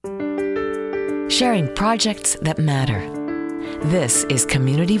sharing projects that matter. This is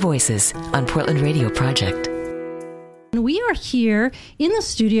Community Voices on Portland Radio Project. We are here in the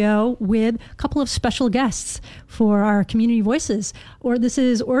studio with a couple of special guests for our Community Voices. This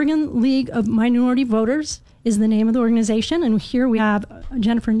is Oregon League of Minority Voters is the name of the organization. And here we have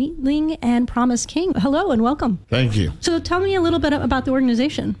Jennifer Neatling and Promise King. Hello and welcome. Thank you. So tell me a little bit about the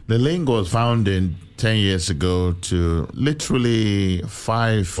organization. The League was founded 10 years ago to literally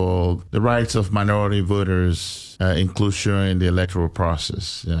fight for the rights of minority voters, inclusion in the electoral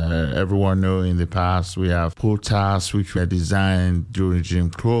process. Everyone knows in the past we have quotas which were designed during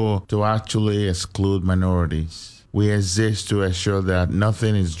Jim Crow to actually exclude minorities. We exist to ensure that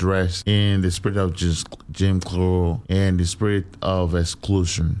nothing is dressed in the spirit of Jim Crow and the spirit of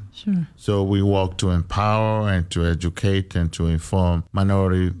exclusion. Sure. So we work to empower and to educate and to inform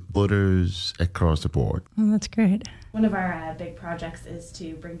minority voters across the board. Oh, that's great. One of our big projects is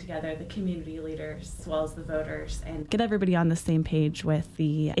to bring together the community leaders as well as the voters and get everybody on the same page with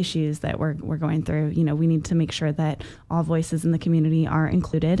the issues that we're going through. You know, we need to make sure that all voices in the community are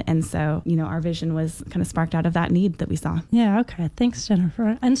included. And so, our vision was kind of sparked out of that need that we saw. Yeah, okay. Thanks,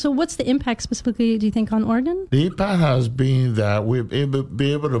 Jennifer. And so what's the impact specifically, do you think, on Oregon? The impact has been that we'll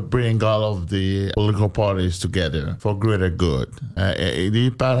be able to bring all of the political parties together for greater good. The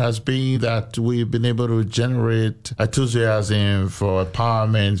impact has been that we've been able to generate enthusiasm for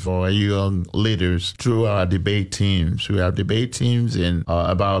empowerment for young leaders through our debate teams. We have debate teams in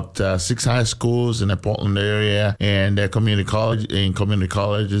about 6 high schools in the Portland area and community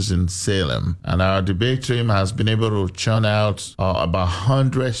colleges in Salem. And our debate team has been able to churn out about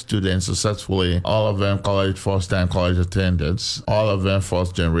 100 students successfully, all of them first-time college attendants, all of them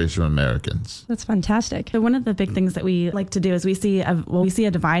first-generation Americans. That's fantastic. So one of the big things that we like to do is we see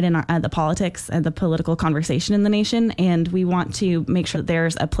a divide in the politics and the political conversation in the nation. And we want to make sure that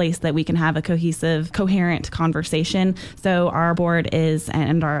there's a place that we can have a cohesive, coherent conversation. So our board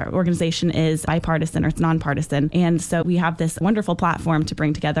and our organization is bipartisan, or it's nonpartisan. And so we have this wonderful platform to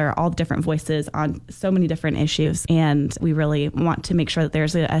bring together all the different voices on so many different issues. And we really want to make sure that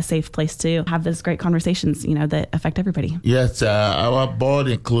there's a safe place to have those great conversations, that affect everybody. Yes, our board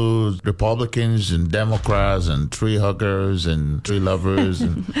includes Republicans and Democrats and tree huggers and tree lovers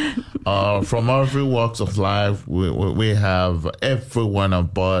and from every walks of life. We have everyone on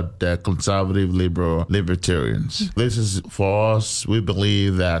board, conservative, liberal, libertarians. This is, for us, we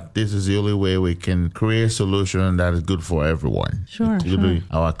believe that this is the only way we can create a solution that is good for everyone. Sure.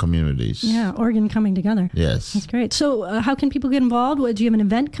 Our communities. Yeah, Oregon coming together. Yes. That's great. So how can people get involved? Do you have an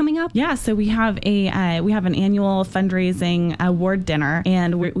event coming up? Yeah, so we have an annual fundraising award dinner,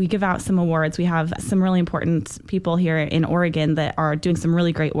 and we give out some awards. We have some really important people here in Oregon that are doing some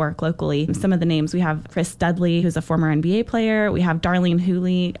really great work locally. Some of the names, we have Chris Dudley, who's a former NBA player. We have Darlene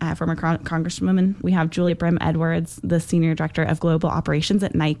Hooley, former congresswoman. We have Julia Brim-Edwards, the senior director of global operations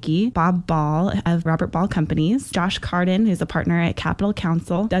at Nike. Bob Ball of Robert Ball Companies. Josh Carden, who's a partner at Capital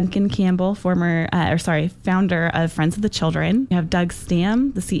Counsel. Duncan Campbell, founder of Friends of the Children. We have Doug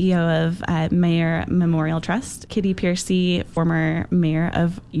Stamm, the CEO of Mayor Memorial Trust. Kitty Piercy, former mayor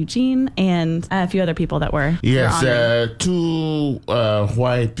of Eugene, and a few other people that were Yes, 2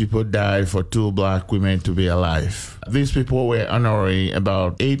 white people died for 2 black women to be alive. These people were honoring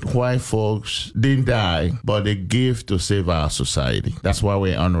about 8 white folks didn't die, but they gave to save our society. That's why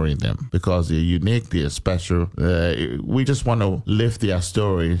we're honoring them, because they're unique, they're special. We just want to lift their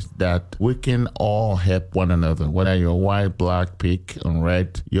stories that we can all help one another, whether you're white, black, pink, and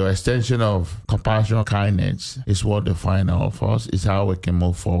red. Your extension of compassion, kindness is what defines all of us, is how we can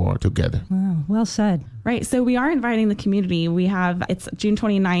move forward together. Wow, well said. Right. So we are inviting the community. It's June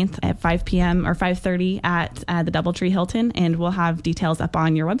 29th at 5 p.m. or 5:30 at the Doubletree Hilton, and we'll have details up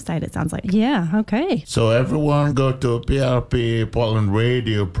on your website, it sounds like. Yeah, okay. So everyone go to PRP Portland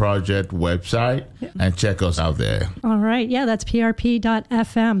Radio Project website and check us out there. All right. Yeah, that's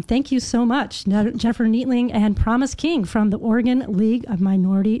prp.fm. Thank you so much, Jennifer Neatling and Promise King from the Oregon League of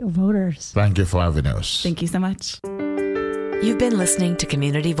Minority Voters. Thank you for having us. Thank you so much. You've been listening to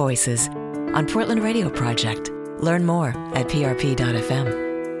Community Voices on Portland Radio Project. Learn more at prp.fm.